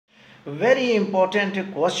Very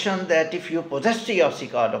important question that if you possess TRC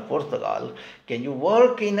card of Portugal, can you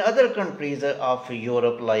work in other countries of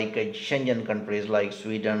Europe like Schengen countries like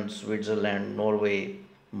Sweden, Switzerland, Norway,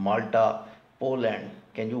 Malta, Poland?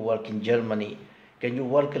 Can you work in Germany? Can you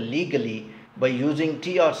work legally by using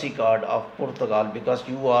TRC card of Portugal because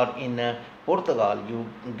you are in Portugal, you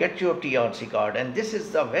get your TRC card, and this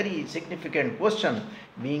is a very significant question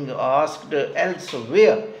being asked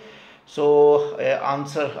elsewhere. So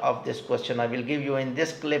answer of this question I will give you in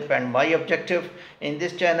this clip, and my objective in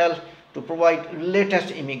this channel to provide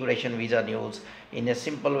latest immigration visa news in a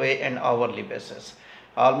simple way and hourly basis.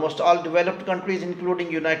 Almost all developed countries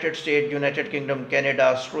including United States, United Kingdom, Canada,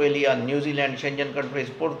 Australia, New Zealand, Schengen countries,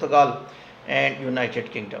 Portugal and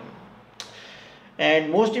United Kingdom.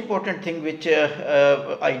 And most important thing which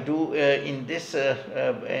I do in this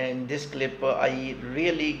clip, I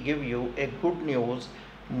really give you a good news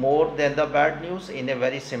more than the bad news in a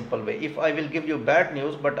very simple way. If I will give you bad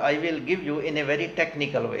news, but I will give you in a very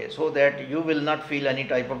technical way so that you will not feel any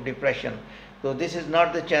type of depression. So this is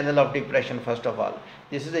not the channel of depression. First of all,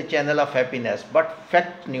 this is a channel of happiness, but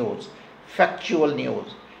fact news, factual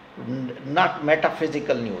news, not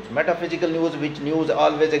metaphysical news. Metaphysical news, which news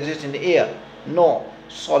always exists in the air. No,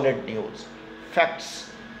 solid news,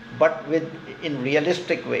 facts, but with in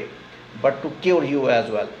realistic way, but to cure you as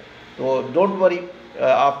well. So don't worry,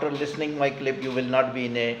 after listening my clip you will not be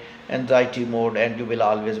in a anxiety mode and you will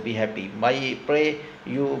always be happy. My pray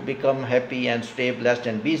you become happy and stay blessed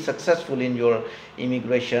and be successful in your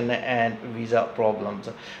immigration and visa problems.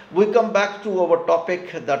 We come back to our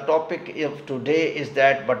topic. The topic of today is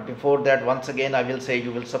that, but before that, once again I will say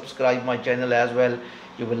you will subscribe my channel as well,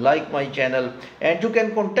 you will like my channel, and you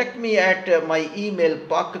can contact me at my email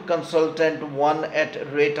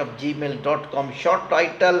pakconsultant1@gmail.com. Short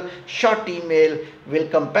title, short email will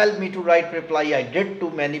compel me to write reply. I did to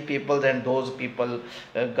many people and those people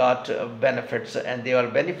got benefits and they are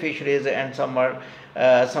beneficiaries, and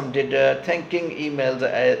some did thanking emails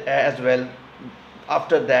as well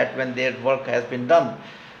after that when their work has been done.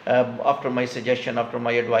 After my suggestion, after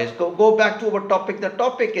my advice, go back to our topic. The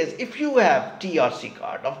topic is, if you have TRC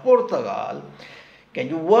card of Portugal, can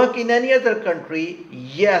you work in any other country?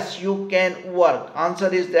 Yes, you can work.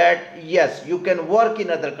 Answer is that yes, you can work in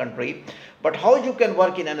other country. But how you can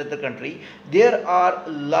work in another country? There are a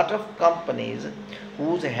lot of companies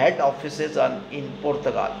whose head offices are in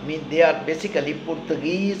Portugal. I mean, they are basically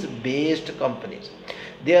Portuguese based companies.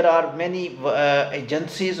 There are many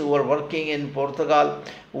agencies who are working in Portugal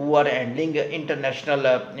who are handling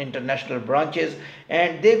international branches,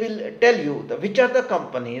 and they will tell you which are the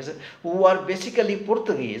companies who are basically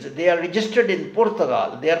Portuguese. They are registered in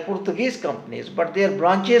Portugal. They are Portuguese companies, but their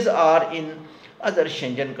branches are in other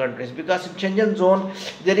Schengen countries, because in Schengen zone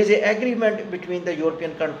there is an agreement between the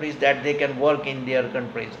European countries that they can work in their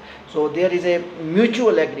countries. So there is a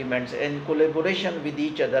mutual agreements and collaboration with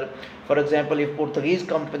each other. For example, if Portuguese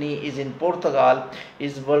company is in Portugal,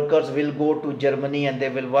 his workers will go to Germany and they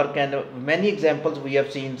will work, and many examples we have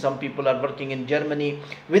seen. Some people are working in Germany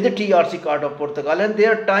with the TRC card of Portugal, and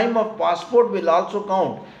their time of passport will also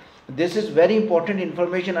count. This is very important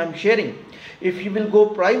information I am sharing. If you will go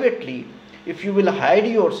privately, if you will hide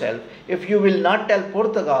yourself, if you will not tell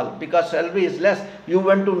Portugal because salary is less, you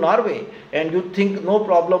went to Norway and you think no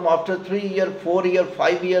problem, after 3 year, 4 year,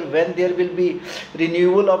 5 year, when there will be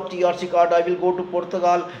renewal of TRC card, I will go to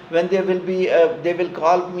Portugal. When there will be they will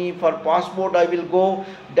call me for passport, I will go.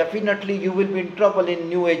 Definitely you will be in trouble in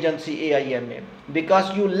new agency AIMA,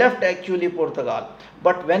 because you left actually Portugal.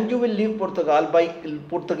 But when you will leave Portugal by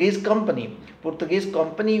Portuguese company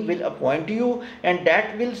will appoint you, and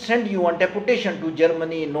that will send you on deputation to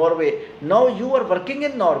Germany, Norway. Now you are working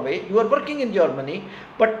in Norway, you are working in Germany,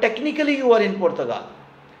 but technically you are in Portugal.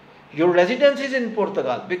 Your residence is in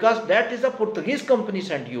Portugal because that is a Portuguese company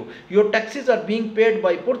sent you. Your taxes are being paid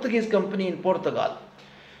by Portuguese company in Portugal.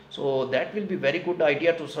 So that will be very good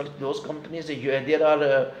idea to search those companies. There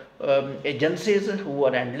are agencies who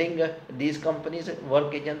are handling these companies,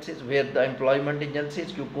 work agencies, where the employment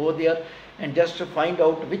agencies, you go there and just find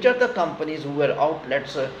out which are the companies who are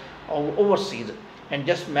outlets overseas, and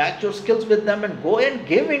just match your skills with them and go and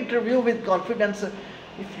give interview with confidence.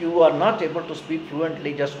 If you are not able to speak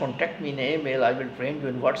fluently, just contact me in email. I will train you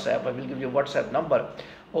in WhatsApp. I will give you a WhatsApp number.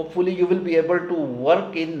 Hopefully you will be able to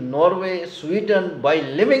work in Norway, Sweden. By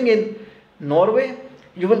living in Norway,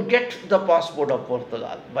 you will get the passport of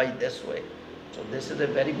Portugal by this way. So this is a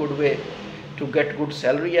very good way to get good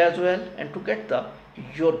salary as well, and to get the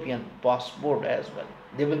European passport as well.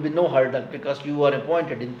 There will be no hurdle because you are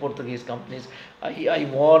appointed in Portuguese companies. I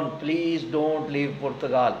warn, please don't leave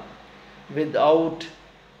Portugal without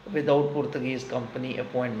without Portuguese company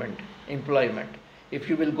employment. If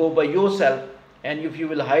you will go by yourself and if you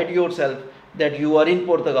will hide yourself that you are in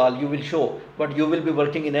Portugal, you will show, but you will be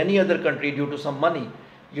working in any other country due to some money,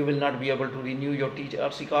 you will not be able to renew your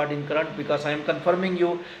TRC card in current, because I am confirming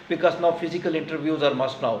you, because now physical interviews are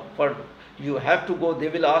must now. For you have to go, they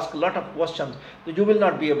will ask a lot of questions, so you will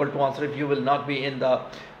not be able to answer if you will not be in the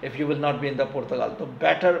Portugal. So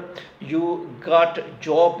better you got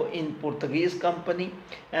job in Portuguese company,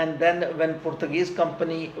 and then when Portuguese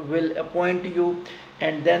company will appoint you,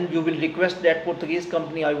 and then you will request that Portuguese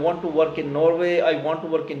company, I want to work in Norway, I want to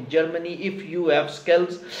work in Germany. If you have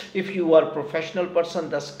skills, if you are professional person,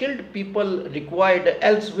 the skilled people required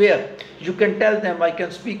elsewhere, you can tell them I can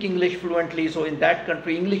speak English fluently, so in that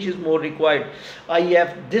country English is more required. I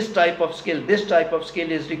have this type of skill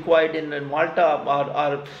is required in Malta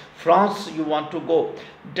or France, you want to go,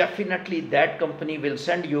 definitely that company will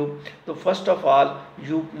send you. So first of all,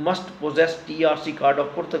 you must possess TRC card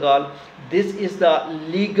of Portugal. This is the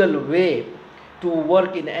legal way to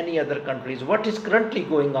work in any other countries. What is currently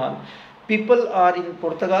going on? People are in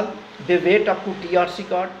Portugal, they wait up to TRC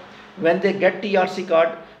card. When they get TRC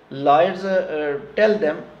card, lawyers tell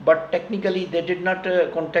them, but technically they did not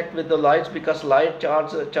contact with the lawyers, because lawyers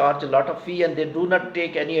charge a lot of fee, and they do not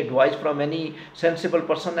take any advice from any sensible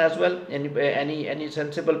person as well, any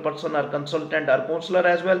sensible person or consultant or counselor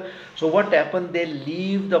as well. So what happened? They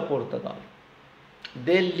leave the Portugal.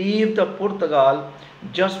 They leave the Portugal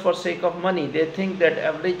just for sake of money. They think that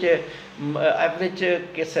average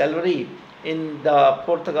salary in the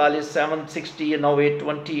Portugal is 760, now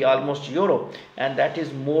 820 almost euro, and that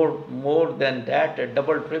is more than that,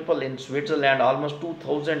 double triple in Switzerland, almost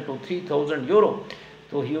 2000 to 3000 euro.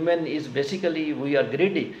 So human is basically, we are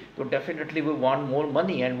greedy, so definitely we want more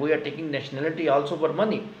money, and we are taking nationality also for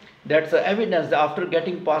money. That's the evidence that after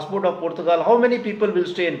getting passport of Portugal, how many people will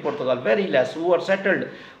stay in Portugal? Very less, who are settled,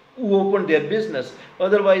 who opened their business.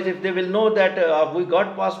 Otherwise, if they will know that we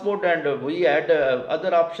got passport and we had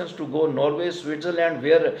other options to go Norway, Switzerland,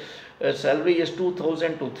 where salary is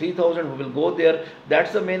 2000 to 3000, we will go there.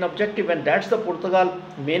 That's the main objective, and that's the Portugal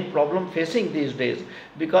main problem facing these days,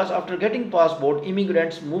 because after getting passport,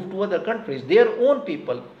 immigrants move to other countries. Their own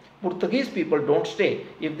people, Portuguese people, don't stay.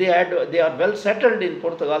 If they are well settled in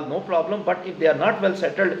Portugal, no problem, but if they are not well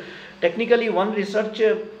settled, technically one research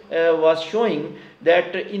was showing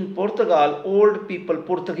that in Portugal,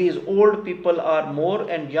 Portuguese old people are more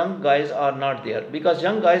and young guys are not there, because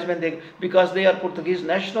young guys, because they are Portuguese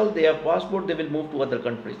national, they have passport, they will move to other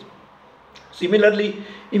countries. Similarly,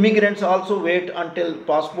 immigrants also wait until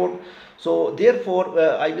passport. So therefore,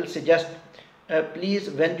 I will suggest, please,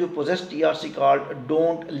 when you possess TRC card,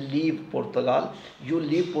 don't leave Portugal. You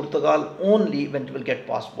leave Portugal only when you will get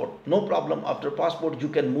passport. No problem. After passport, you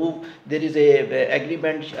can move. There is a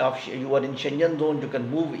agreement of you are in Schengen zone. You can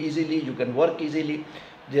move easily. You can work easily.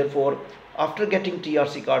 Therefore, after getting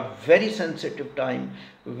TRC card, very sensitive time,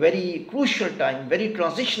 very crucial time, very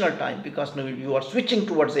transitional time, because now you are switching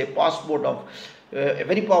towards a passport of a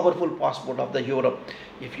very powerful passport of the Europe.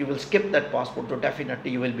 If you will skip that passport, so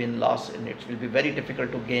definitely you will be in loss, and it will be very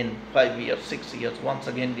difficult to gain 5 years, 6 years once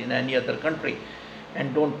again in any other country.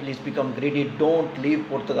 And don't please become greedy. Don't leave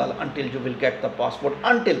Portugal until you will get the passport,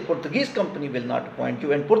 until Portuguese company will not appoint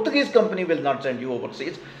you and Portuguese company will not send you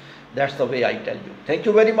overseas. That's the way I tell you. Thank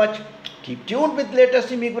you very much. Keep tuned with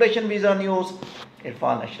latest immigration visa news.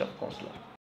 Irfan Ashraf Counselor.